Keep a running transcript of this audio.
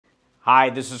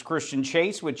Hi, this is Christian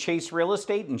Chase with Chase Real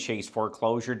Estate and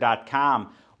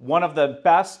ChaseForeclosure.com. One of the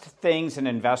best things an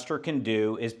investor can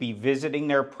do is be visiting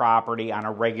their property on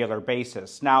a regular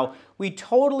basis. Now, we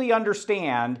totally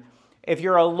understand if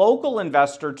you're a local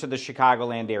investor to the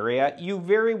Chicagoland area, you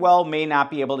very well may not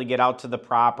be able to get out to the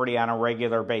property on a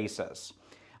regular basis.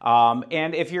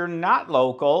 And if you're not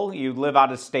local, you live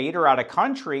out of state or out of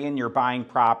country and you're buying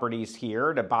properties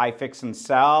here to buy, fix, and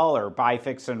sell or buy,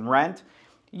 fix, and rent,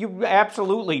 you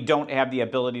absolutely don't have the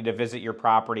ability to visit your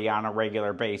property on a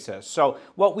regular basis. So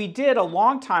what we did a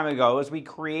long time ago is we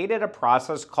created a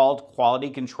process called Quality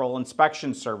Control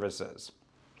Inspection Services.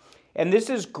 And this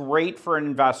is great for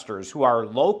investors who are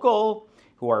local,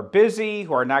 who are busy,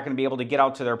 who are not going to be able to get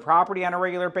out to their property on a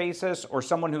regular basis, or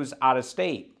someone who's out of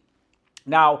state.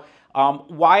 Now,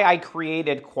 why I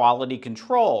created Quality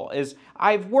Control is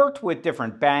I've worked with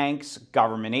different banks,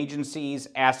 government agencies,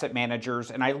 asset managers,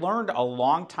 and I learned a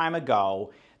long time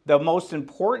ago the most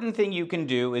important thing you can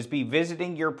do is be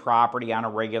visiting your property on a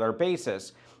regular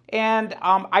basis. And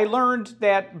I learned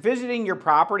that visiting your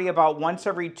property about once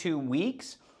every 2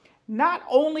 weeks, not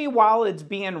only while it's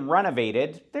being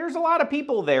renovated, there's a lot of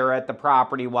people there at the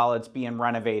property while it's being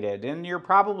renovated, and you're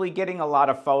probably getting a lot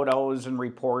of photos and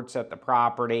reports at the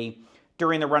property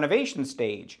during the renovation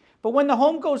stage. But when the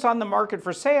home goes on the market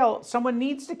for sale, someone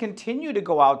needs to continue to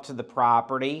go out to the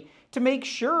property to make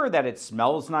sure that it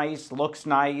smells nice, looks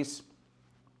nice.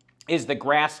 Is the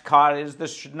grass cut? Is the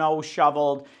snow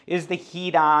shoveled? Is the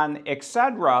heat on,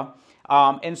 etc.?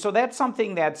 And so that's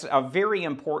something that's very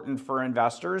important for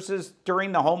investors is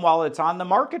during the home while it's on the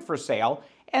market for sale.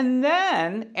 And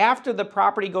then after the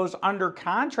property goes under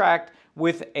contract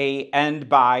with an end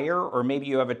buyer, or maybe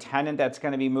you have a tenant that's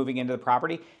going to be moving into the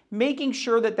property, making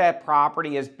sure that that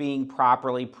property is being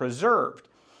properly preserved.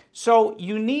 So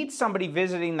you need somebody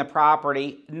visiting the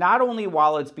property not only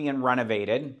while it's being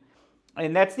renovated,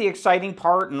 and that's the exciting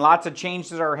part, and lots of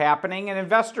changes are happening, and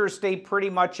investors stay pretty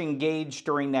much engaged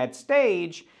during that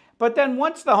stage. But then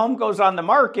once the home goes on the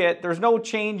market, there's no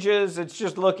changes. It's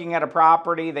just looking at a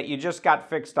property that you just got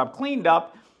fixed up, cleaned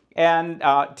up, and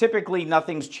typically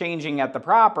nothing's changing at the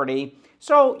property.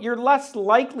 So you're less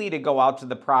likely to go out to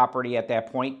the property at that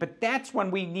point, but that's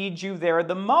when we need you there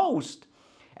the most.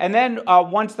 And then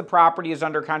once the property is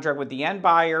under contract with the end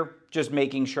buyer, just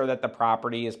making sure that the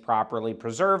property is properly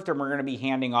preserved, and we're going to be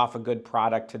handing off a good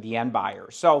product to the end buyer.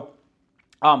 So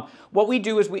what we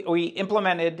do is we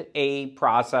implemented a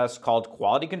process called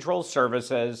Quality Control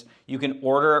Services. You can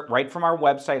order it right from our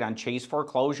website on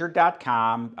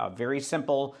ChaseForeclosure.com. A very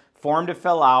simple form to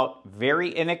fill out, very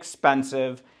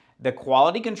inexpensive. The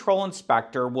quality control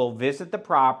inspector will visit the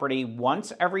property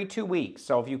once every 2 weeks.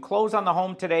 So if you close on the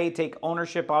home today, take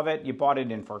ownership of it, you bought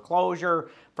it in foreclosure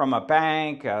from a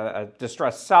bank, a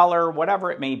distressed seller,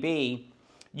 whatever it may be,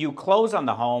 you close on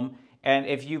the home, and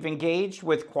if you've engaged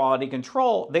with quality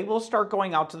control, they will start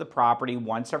going out to the property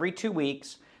once every 2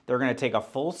 weeks. They're going to take a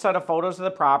full set of photos of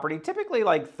the property, typically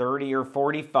like 30 or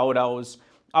 40 photos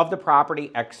of the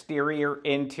property, exterior,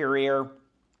 interior,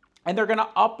 and they're going to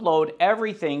upload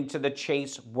everything to the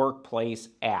Chase Workplace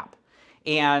app.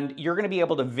 And you're going to be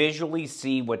able to visually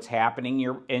see what's happening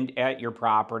at your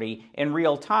property in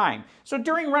real time. So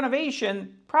during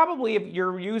renovation, probably if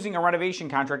you're using a renovation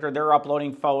contractor, they're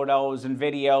uploading photos and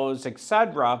videos,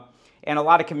 etc. And a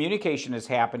lot of communication is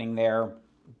happening there.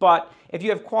 But if you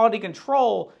have quality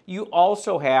control, you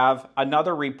also have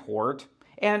another report.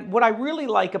 And what I really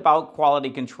like about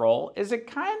quality control is it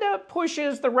kind of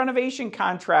pushes the renovation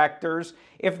contractors,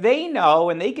 if they know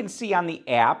and they can see on the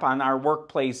app, on our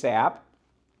Workplace app,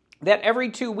 that every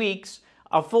 2 weeks,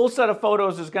 a full set of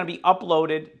photos is going to be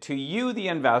uploaded to you, the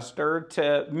investor,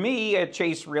 to me at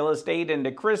Chase Real Estate, and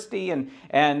to Christy, and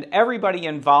everybody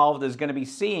involved is going to be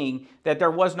seeing that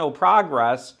there was no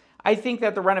progress. I think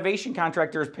that the renovation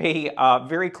contractors pay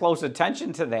very close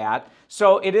attention to that.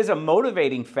 So it is a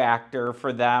motivating factor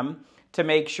for them to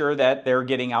make sure that they're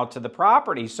getting out to the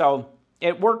property. So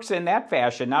it works in that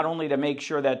fashion, not only to make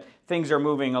sure that things are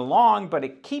moving along, but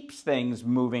it keeps things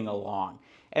moving along.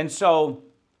 And so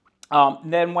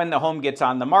then when the home gets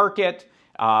on the market,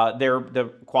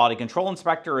 the quality control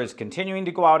inspector is continuing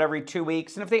to go out every 2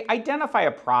 weeks. And if they identify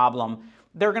a problem,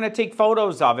 they're going to take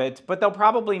photos of it, but they'll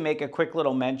probably make a quick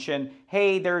little mention.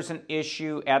 Hey, there's an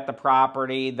issue at the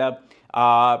property.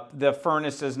 The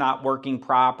furnace is not working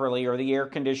properly, or the air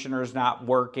conditioner is not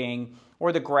working,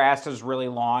 or the grass is really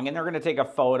long. And they're going to take a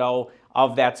photo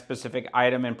of that specific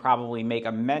item and probably make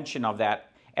a mention of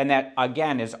that. And that,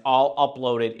 again, is all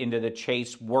uploaded into the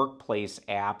Chase Workplace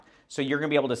app. So you're going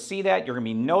to be able to see that. You're going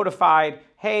to be notified,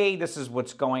 hey, this is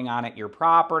what's going on at your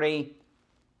property.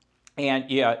 and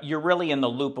yeah, you're really in the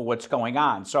loop of what's going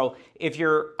on. So if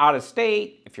you're out of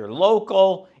state, if you're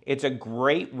local, it's a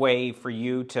great way for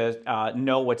you to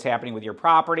know what's happening with your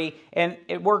property. And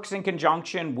it works in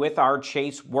conjunction with our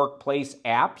Chase Workplace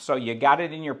app. So you got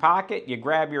it in your pocket, you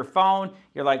grab your phone,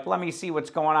 you're like, let me see what's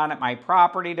going on at my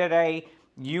property today.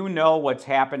 You know what's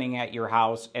happening at your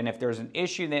house. And if there's an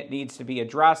issue that needs to be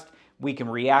addressed, we can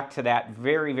react to that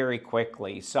very, very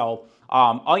quickly. So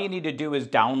all you need to do is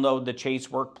download the Chase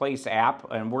Workplace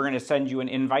app, and we're going to send you an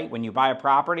invite when you buy a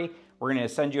property. We're going to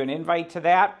send you an invite to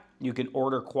that. You can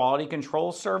order quality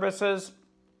control services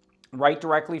right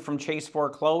directly from Chase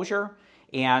Foreclosure,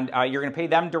 and you're going to pay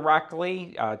them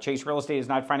directly. Chase Real Estate is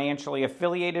not financially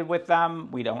affiliated with them.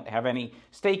 We don't have any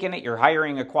stake in it. You're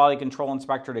hiring a quality control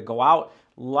inspector to go out.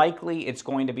 Likely, it's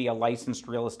going to be a licensed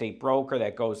real estate broker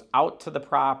that goes out to the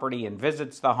property and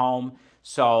visits the home.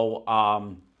 So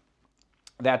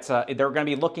they're going to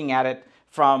be looking at it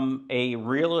from a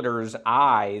realtor's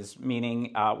eyes,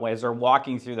 meaning as they're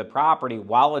walking through the property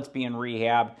while it's being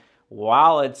rehabbed,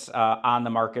 while it's on the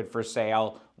market for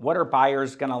sale. What are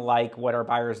buyers going to like? What are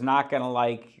buyers not going to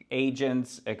like?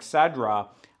 Agents, etc.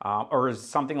 Or is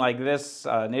something like this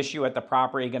an issue at the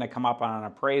property going to come up on an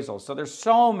appraisal? So there's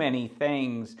so many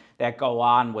things that go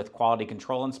on with quality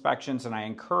control inspections, and I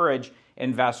encourage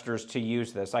investors to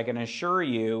use this. I can assure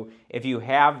you, if you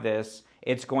have this,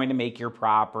 it's going to make your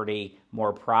property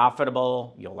more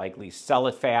profitable. You'll likely sell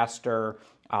it faster.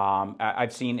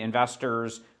 I've seen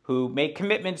investors who make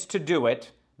commitments to do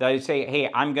it. They say, hey,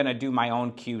 I'm going to do my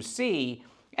own QC,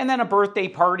 and then a birthday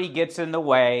party gets in the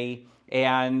way,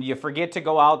 and you forget to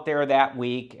go out there that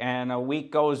week, and a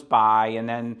week goes by, and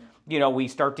then we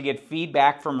start to get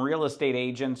feedback from real estate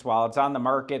agents while it's on the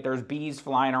market. There's bees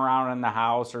flying around in the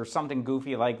house or something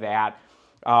goofy like that.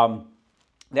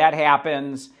 That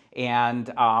happens, and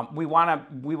we want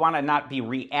to not be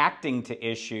reacting to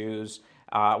issues.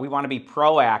 We want to be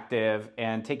proactive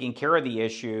and taking care of the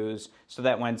issues so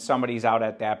that when somebody's out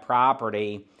at that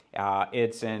property,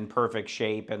 it's in perfect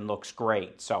shape and looks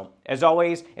great. So as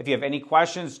always, if you have any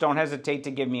questions, don't hesitate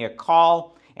to give me a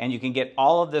call, and you can get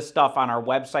all of this stuff on our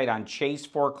website on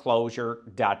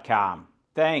chaseforeclosure.com.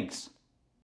 Thanks.